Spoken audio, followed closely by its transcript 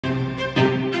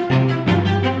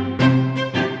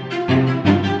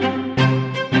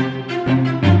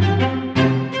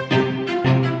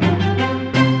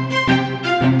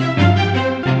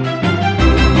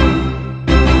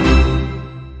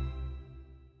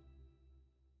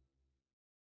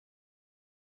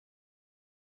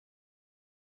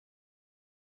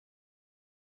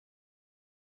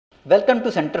Welcome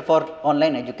to Center for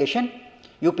Online Education,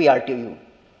 UPRTOU.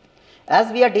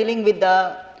 As we are dealing with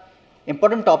the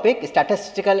important topic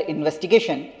statistical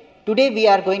investigation, today we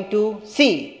are going to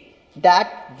see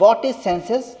that what is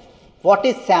census, what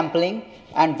is sampling,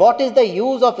 and what is the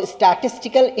use of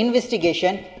statistical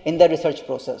investigation in the research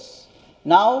process.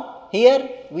 Now, here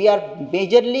we are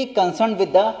majorly concerned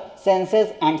with the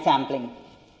census and sampling.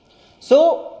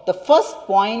 So, the first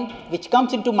point which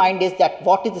comes into mind is that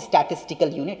what is the statistical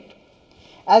unit?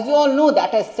 As you all know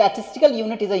that a statistical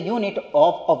unit is a unit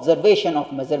of observation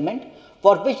of measurement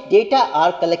for which data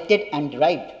are collected and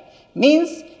derived.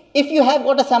 Means if you have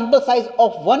got a sample size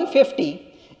of 150,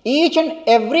 each and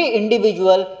every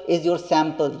individual is your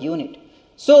sample unit.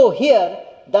 So, here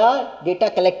the data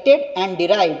collected and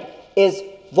derived is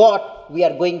what we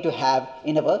are going to have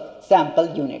in our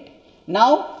sample unit.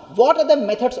 Now, what are the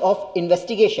methods of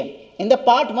investigation? In the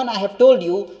part 1, I have told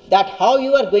you that how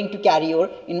you are going to carry your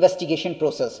investigation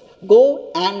process.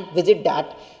 Go and visit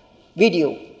that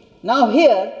video. Now,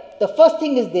 here the first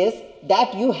thing is this,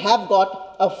 that you have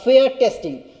got a fair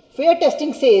testing. Fair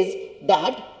testing says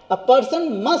that a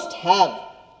person must have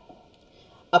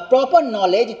a proper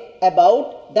knowledge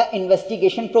about the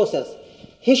investigation process.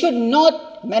 He should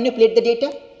not manipulate the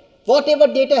data. Whatever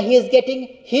data he is getting,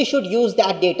 he should use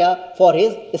that data for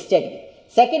his study.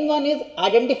 Second one is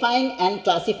identifying and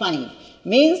classifying.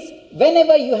 Means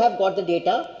whenever you have got the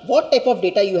data, what type of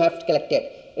data you have collected.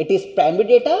 It is primary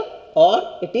data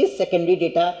or it is secondary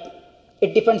data.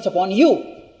 It depends upon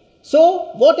you.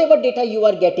 So whatever data you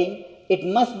are getting, it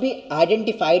must be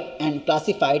identified and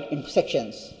classified into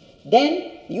sections.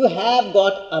 Then you have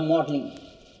got a modeling.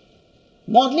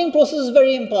 Modeling process is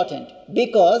very important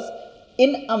because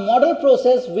in a model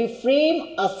process, we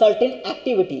frame a certain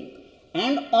activity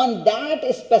and on that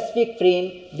specific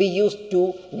frame, we used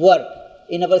to work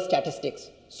in our statistics.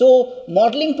 So,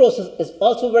 modeling process is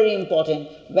also very important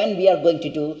when we are going to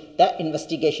do the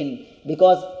investigation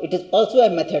because it is also a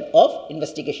method of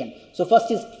investigation. So, first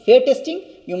is fair testing.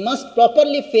 You must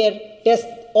properly fair test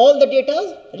all the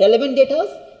data, relevant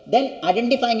data, then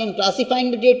identifying and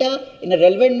classifying the data in a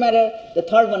relevant manner. The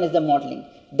third one is the modeling.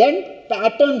 Then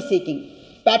pattern seeking.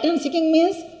 Pattern seeking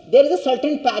means there is a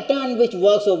certain pattern which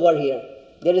works over here.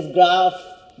 There is graph,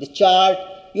 the chart.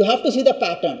 You have to see the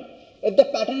pattern. If the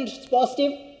pattern is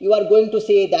positive, you are going to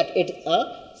say that it is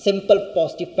a simple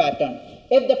positive pattern.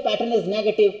 If the pattern is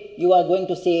negative, you are going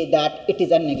to say that it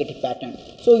is a negative pattern.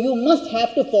 So you must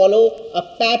have to follow a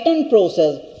pattern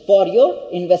process for your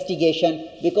investigation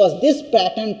because this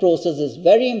pattern process is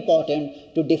very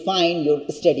important to define your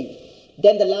study.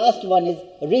 Then the last one is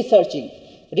researching.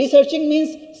 Researching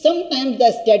means sometimes the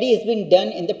study is being done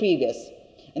in the previous.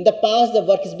 In the past, the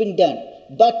work has been done.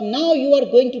 But now you are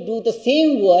going to do the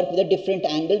same work with a different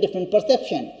angle, different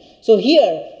perception. So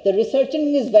here, the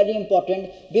researching is very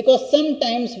important because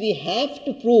sometimes we have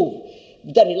to prove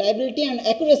the reliability and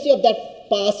accuracy of that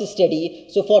past study.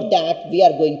 So for that, we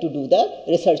are going to do the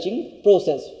researching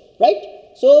process, right?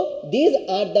 So these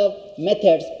are the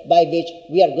methods by which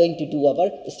we are going to do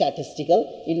our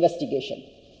statistical investigation.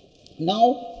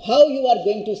 Now, how you are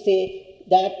going to say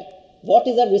that what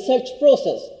is a research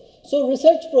process? So,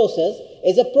 research process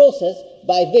is a process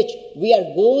by which we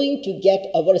are going to get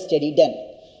our study done.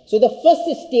 So, the first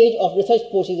stage of research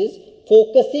process is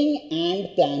focusing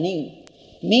and planning.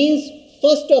 Means,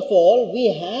 first of all, we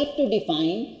have to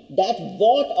define that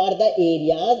what are the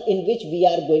areas in which we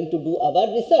are going to do our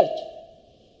research.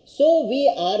 So,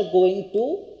 we are going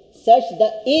to search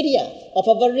the area of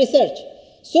our research.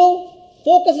 So,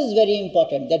 focus is very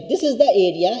important that this is the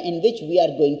area in which we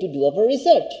are going to do our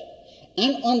research.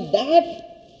 And on that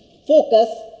focus,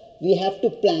 we have to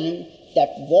plan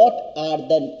that what are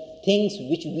the things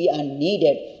which we are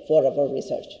needed for our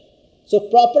research. So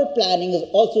proper planning is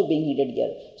also being needed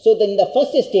here. So then the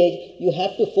first stage, you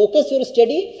have to focus your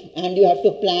study and you have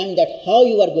to plan that how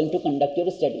you are going to conduct your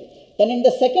study. Then in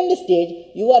the second stage,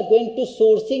 you are going to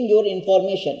sourcing your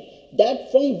information.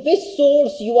 That from which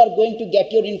source you are going to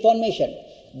get your information,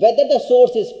 whether the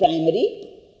source is primary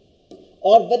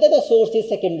or whether the source is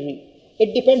secondary.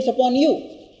 It depends upon you.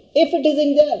 If it is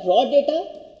in the raw data,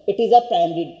 it is a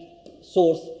primary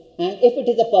source, and if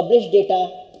it is a published data,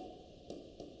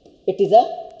 it is a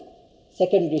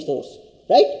secondary source,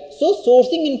 right? So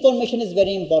sourcing information is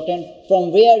very important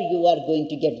from where you are going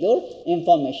to get your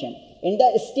information. In the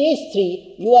stage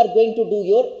 3, you are going to do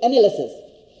your analysis.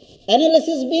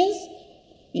 Analysis means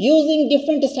using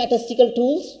different statistical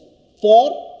tools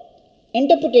for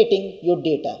interpreting your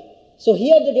data. So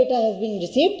here the data has been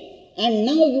received and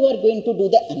now you are going to do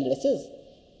the analysis.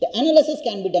 The analysis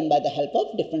can be done by the help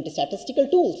of different statistical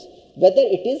tools, whether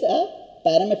it is a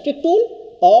parametric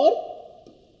tool or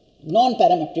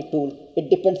non-parametric tool. It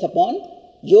depends upon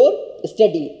your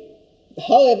study.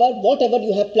 However, whatever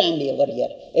you have planned over here,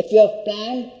 if you have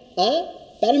planned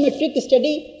a parametric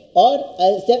study or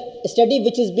a study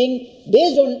which is being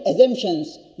based on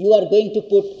assumptions, you are going to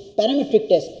put parametric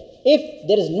test. If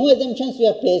there is no assumptions you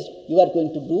have placed, you are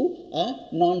going to do a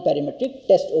non-parametric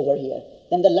test over here.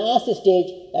 Then the last stage,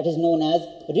 that is known as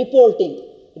reporting.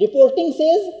 Reporting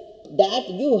says that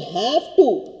you have to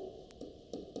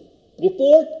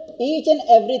report each and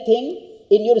everything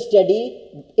in your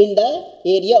study in the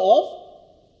area of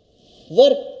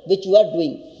work which you are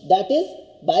doing. That is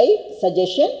by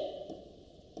suggestion,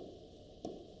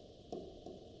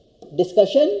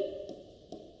 discussion,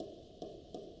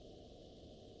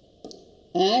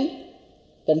 and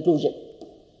conclusion.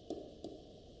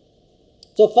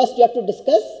 So first you have to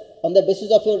discuss on the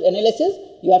basis of your analysis,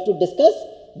 you have to discuss,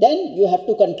 then you have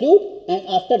to conclude, and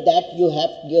after that you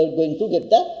are going to give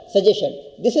the suggestion.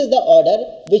 This is the order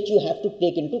which you have to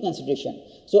take into consideration.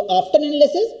 So after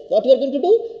analysis, what you are going to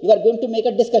do? You are going to make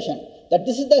a discussion that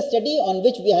this is the study on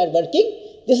which we are working,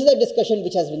 this is the discussion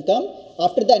which has been come.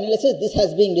 After the analysis, this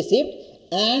has been received,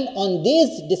 and on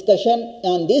this discussion,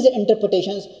 on these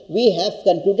interpretations, we have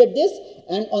concluded this,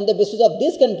 and on the basis of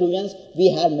these conclusions,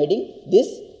 we are making these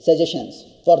suggestions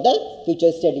for the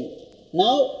future study.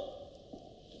 Now,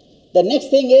 the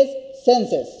next thing is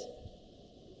census.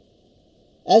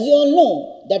 As you all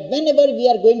know that whenever we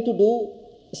are going to do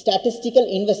statistical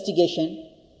investigation,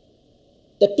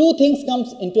 the two things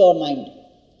comes into our mind.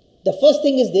 The first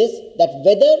thing is this, that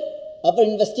whether our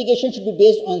investigation should be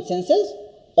based on census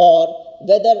or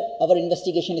whether our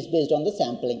investigation is based on the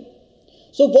sampling.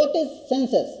 So what is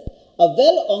census? A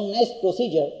well-organized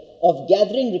procedure of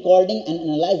gathering, recording and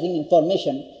analyzing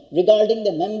information regarding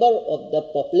the member of the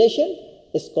population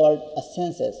is called a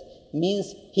census.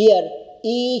 Means here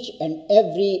each and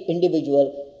every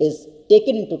individual is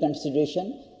taken into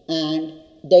consideration and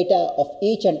data of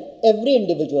each and every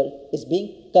individual is being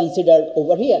considered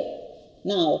over here.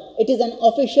 Now, it is an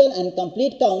official and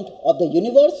complete count of the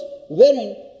universe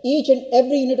wherein each and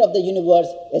every unit of the universe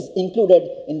is included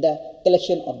in the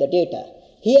collection of the data.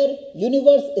 Here,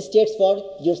 universe stands for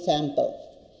your sample.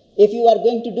 If you are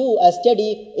going to do a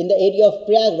study in the area of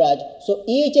Prayagraj, so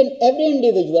each and every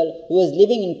individual who is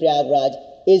living in Prayagraj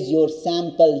is your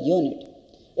sample unit.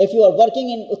 If you are working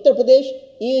in Uttar Pradesh,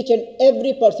 each and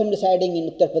every person residing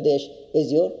in Uttar Pradesh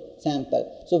is your sample.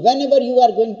 So whenever you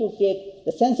are going to take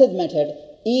the census method,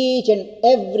 each and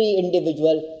every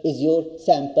individual is your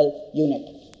sample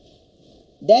unit.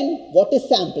 Then what is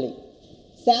sampling?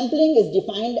 Sampling is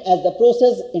defined as the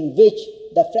process in which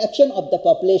the fraction of the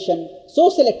population so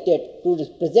selected to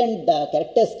represent the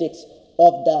characteristics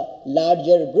of the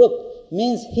larger group.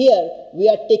 Means here we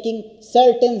are taking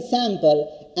certain sample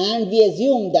and we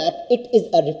assume that it is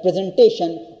a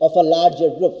representation of a larger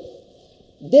group.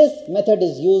 This method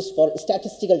is used for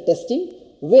statistical testing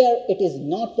where it is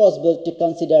not possible to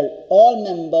consider all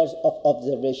members of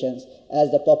observations as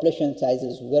the population size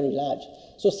is very large.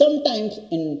 So sometimes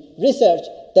in research,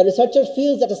 the researcher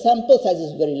feels that a sample size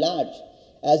is very large.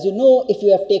 As you know, if you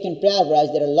have taken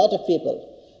Prayagraj, there are a lot of people,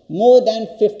 more than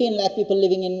 15 lakh people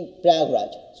living in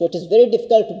Prayagraj. So it is very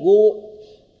difficult to go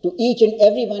to each and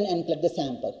every one and collect the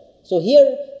sample. So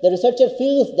here the researcher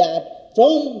feels that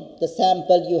from the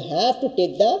sample you have to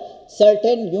take the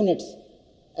certain units,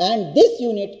 and this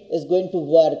unit is going to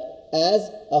work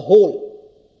as a whole.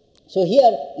 So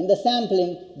here in the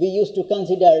sampling, we used to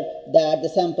consider that the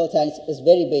sample size is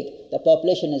very big, the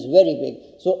population is very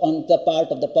big. So on the part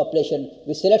of the population,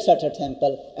 we select certain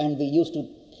sample and we used to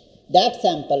that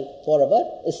sample for our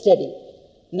study.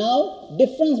 Now,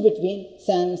 difference between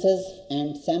census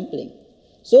and sampling.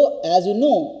 So as you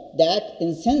know that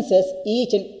in census,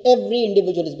 each and every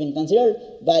individual is being considered,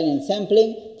 while in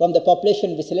sampling, from the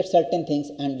population we select certain things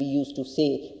and we used to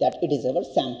say that it is our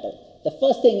sample. The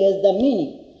first thing is the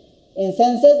meaning. In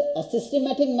census, a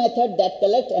systematic method that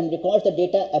collects and records the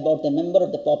data about the member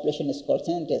of the population is called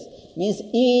census. Means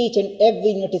each and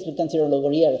every unit is considered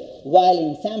over here. While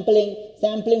in sampling,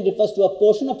 sampling refers to a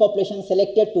portion of population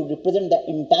selected to represent the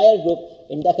entire group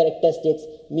in the characteristics.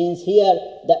 Means here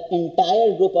the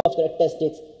entire group of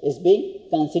characteristics is being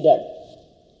considered.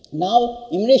 Now,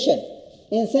 enumeration.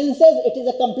 In census, it is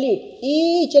a complete,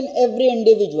 each and every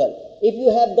individual. If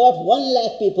you have got 1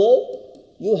 lakh people,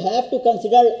 you have to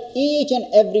consider each and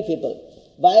every people.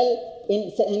 While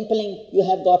in sampling, you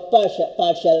have got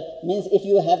partial, means if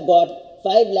you have got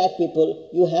 5 lakh people,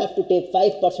 you have to take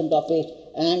 5% of it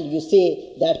and you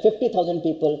say that 50,000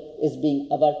 people is being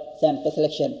our sample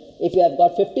selection. If you have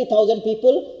got 50,000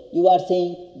 people, you are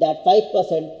saying that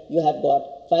 5% you have got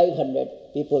 500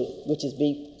 people which is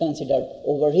being considered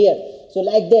over here. So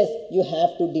like this you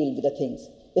have to deal with the things.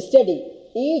 Study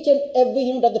each and every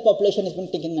unit of the population is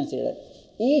being taken considered.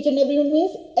 Each and every unit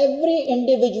means every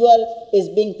individual is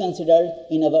being considered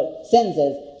in our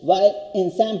census, while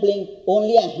in sampling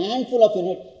only a handful of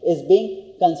unit is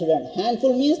being considered.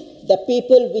 Handful means the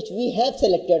people which we have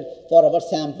selected for our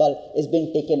sample is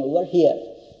being taken over here.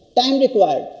 Time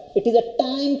required. It is a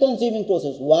time consuming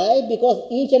process. Why? Because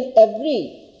each and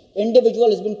every individual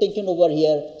is being taken over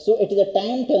here. So it is a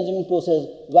time consuming process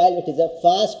while it is a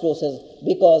fast process,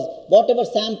 because whatever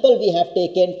sample we have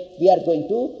taken, we are going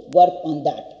to work on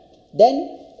that. Then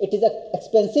it is an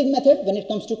expensive method when it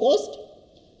comes to cost,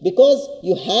 because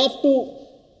you have to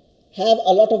have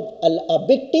a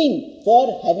big team for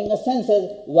having a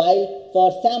census, while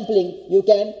for sampling you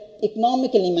can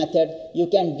economically method, you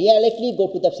can directly go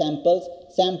to the sample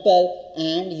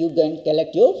and you can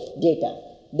collect your data.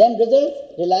 Then results,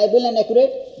 reliable and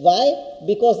accurate. Why?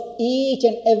 Because each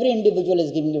and every individual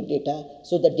is giving you data.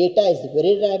 So the data is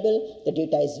very reliable, the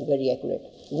data is very accurate.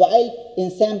 While in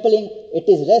sampling, it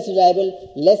is less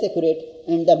reliable, less accurate,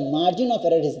 and the margin of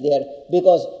error is there,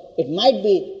 because it might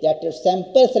be that your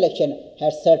sample selection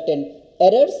has certain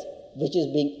errors which is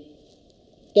being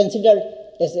considered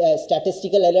as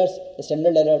statistical errors,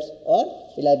 standard errors, or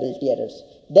reliability errors.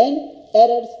 Then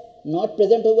errors not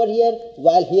present over here,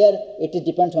 while here it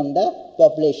depends on the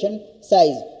population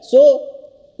size. So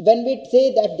when we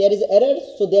say that there is error,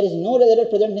 so there is no error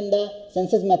present in the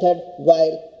census method,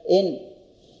 while in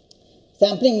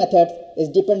sampling methods is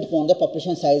depend upon the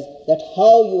population size, that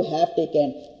how you have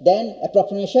taken. Then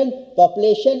approximation,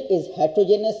 population is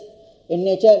heterogeneous in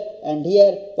nature, and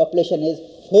here population is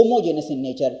homogeneous in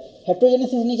nature. Heterogeneous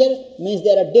in nature means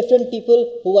there are different people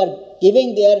who are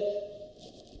giving their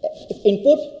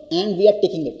input and we are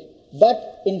taking it.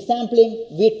 But in sampling,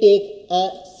 we take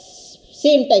a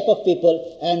same type of people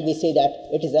and we say that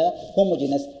it is a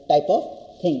homogeneous type of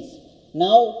things.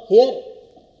 Now here,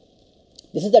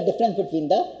 this is the difference between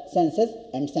the census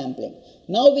and sampling.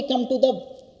 Now we come to the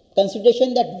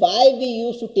consideration that why we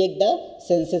used to take the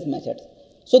census methods.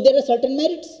 So there are certain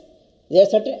merits, there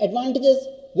are certain advantages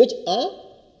which a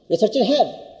researcher have.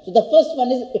 So the first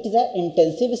one is it is an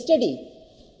intensive study.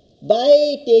 By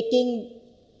taking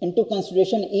into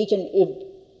consideration each and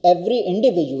every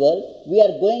individual, we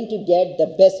are going to get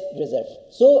the best result.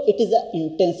 So it is an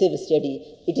intensive study.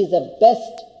 It is the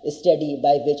best study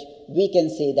by which we can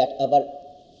say that our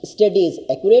study is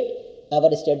accurate, our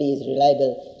study is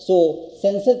reliable. So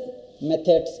census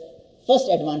methods first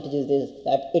advantage is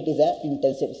that it is an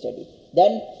intensive study.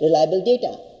 Then reliable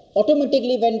data.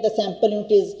 Automatically when the sample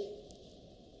unit is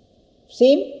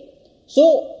same,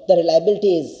 so the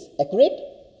reliability is accurate.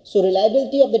 So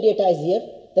reliability of the data is here.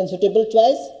 Then suitable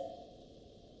choice.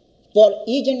 For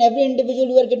each and every individual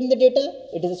you are getting the data,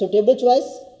 it is a suitable choice.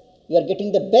 You are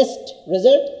getting the best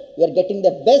result, you are getting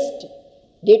the best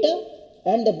data,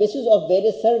 and the basis of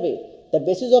various survey. The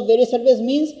basis of various surveys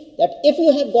means that if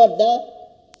you have got the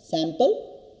sample,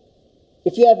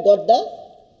 if you have got the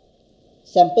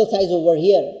sample size over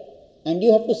here, and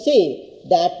you have to say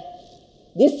that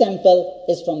this sample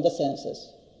is from the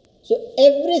census. So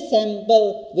every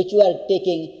sample which you are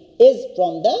taking is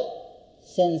from the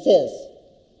census.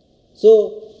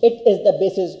 So it is the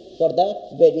basis for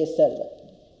the various survey.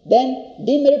 Then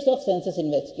demerits of census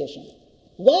investigation.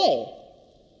 Why?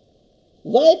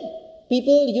 Why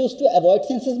people used to avoid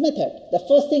census method? The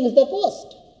first thing is the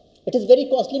cost. It is very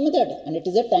costly method and it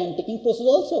is a time-taking process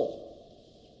also.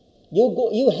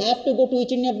 You have to go to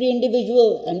each and every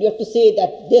individual and you have to say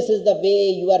that this is the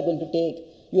way you are going to take.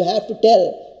 You have to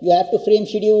tell, you have to frame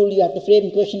schedule, you have to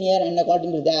frame questionnaire, and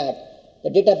according to that, the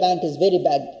data bank is very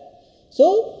big.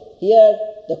 So here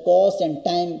the cost and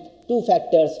time, two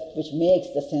factors which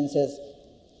makes the census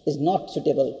is not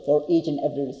suitable for each and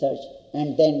every research.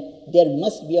 And then there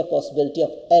must be a possibility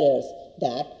of errors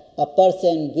that a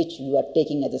person which you are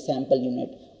taking as a sample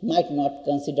unit might not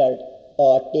consider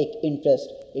or take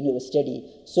interest in your study.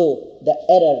 So the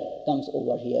error comes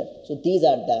over here. So these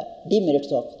are the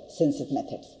demerits of census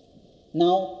methods.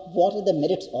 Now what are the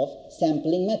merits of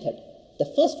sampling method?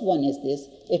 The first one is this: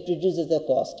 it reduces the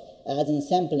cost. As in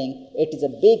sampling, it is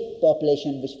a big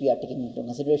population which we are taking into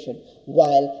consideration,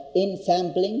 while in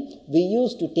sampling we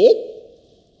used to take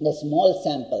the small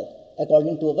sample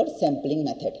according to our sampling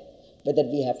method. whether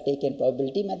we have taken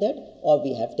probability method or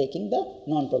we have taken the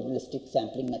non-probabilistic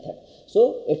sampling method.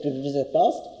 So it reduces the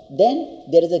cost. Then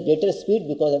there is a greater speed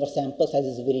because our sample size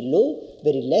is very low,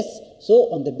 very less. So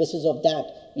on the basis of that,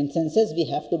 in census we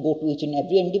have to go to each and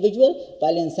every individual,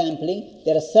 while in sampling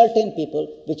there are certain people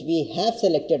which we have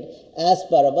selected as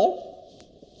per our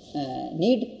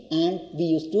need, and we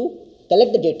used to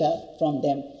collect the data from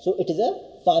them. So it is a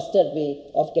faster way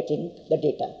of getting the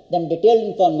data. Then detailed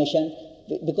information,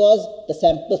 because the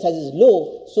sample size is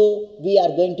low, so we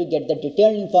are going to get the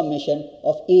detailed information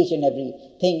of each and every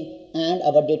thing, and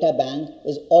our data bank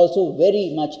is also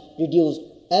very much reduced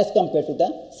as compared to the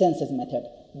census method.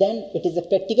 Then it is a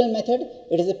practical method.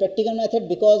 It is a practical method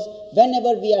because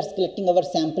whenever we are collecting our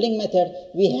sampling method,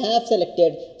 we have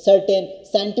selected certain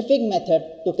scientific method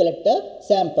to collect the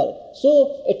sample.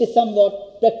 So it is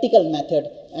somewhat practical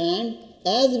method, and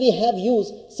as we have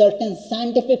used certain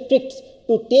scientific tricks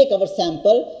to take our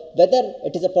sample, whether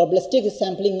it is a probabilistic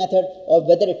sampling method or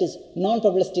whether it is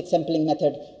non-probabilistic sampling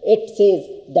method, it says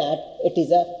that it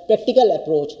is a practical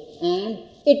approach and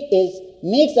it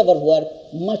makes our work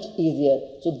much easier.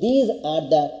 So these are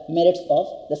the merits of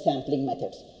the sampling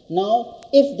methods. Now,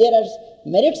 if there are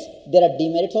merits, there are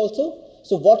demerits also.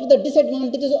 So what are the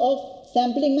disadvantages of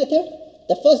sampling method?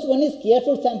 The first one is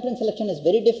careful sampling selection is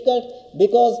very difficult,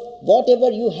 because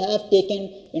whatever you have taken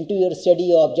into your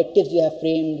study or objectives you have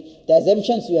framed, the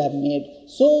assumptions you have made,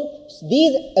 so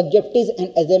these objectives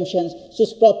and assumptions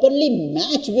should properly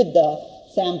match with the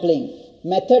sampling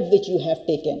method which you have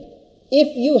taken.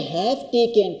 If you have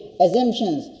taken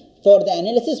assumptions for the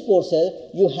analysis process,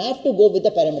 you have to go with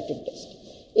the parametric test.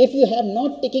 If you have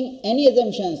not taken any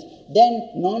assumptions,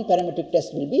 then non-parametric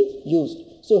test will be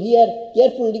used. So here,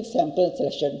 carefully sample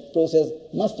selection process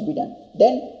must be done.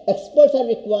 Then experts are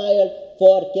required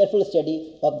for careful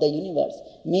study of the universe.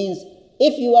 Means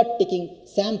if you are taking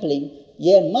sampling,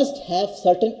 you must have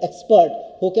certain expert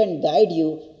who can guide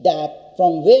you that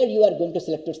from where you are going to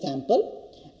select your sample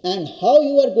and how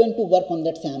you are going to work on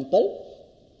that sample,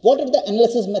 what are the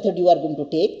analysis method you are going to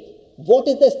take, what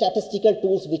is the statistical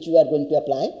tools which you are going to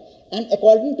apply, and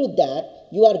according to that,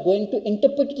 you are going to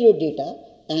interpret your data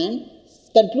and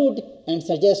conclude and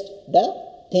suggest the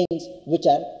things which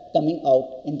are coming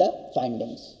out in the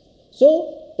findings.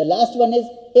 So the last one is,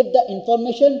 if the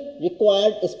information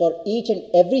required is for each and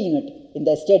every unit in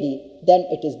the study, then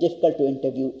it is difficult to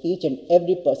interview each and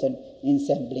every person in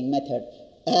sampling method.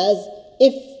 As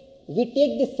if we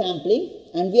take this sampling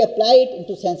and we apply it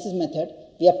into census method,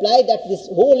 we apply that this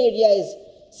whole area is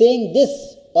saying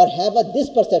this or have this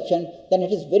perception, then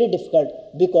it is very difficult,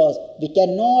 because we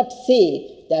cannot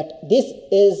say that this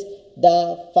is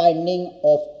the finding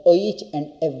of each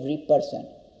and every person.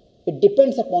 It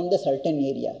depends upon the certain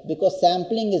area, because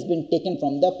sampling has been taken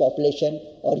from the population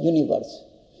or universe.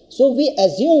 So we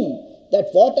assume that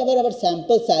whatever our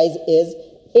sample size is,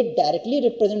 it directly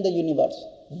represents the universe.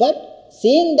 But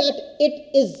saying that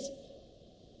it is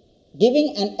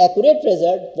giving an accurate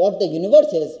result what the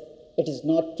universe is, it is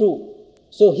not true.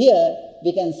 So here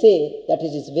we can say that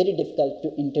it is very difficult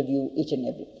to interview each and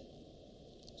every.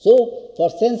 So for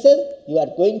census, you are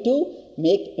going to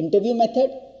make interview method,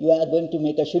 you are going to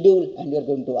make a schedule and you are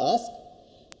going to ask.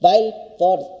 While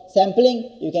for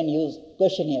sampling, you can use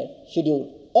questionnaire,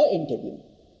 schedule or interview.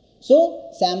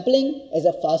 So sampling is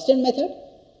a faster method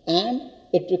and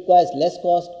it requires less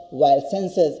cost, while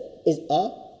census is a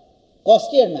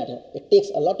costlier matter. It takes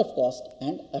a lot of cost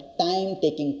and a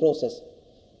time-taking process.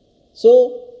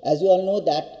 So as you all know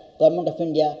that Government of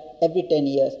India every 10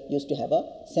 years used to have a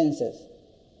census.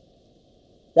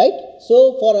 Right?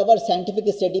 So for our scientific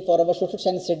study, for our social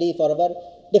science study, for our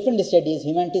different studies,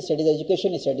 humanities studies,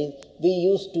 education studies, we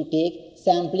used to take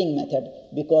sampling method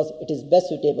because it is best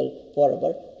suitable for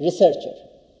our researcher.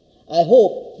 I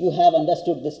hope you have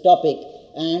understood this topic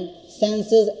and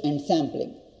census and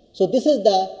sampling. So this is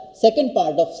the second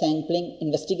part of sampling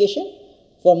investigation.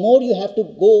 For more, you have to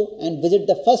go and visit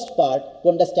the first part to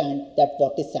understand that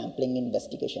what is sampling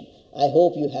investigation. I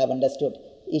hope you have understood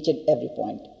each and every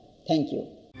point. Thank you.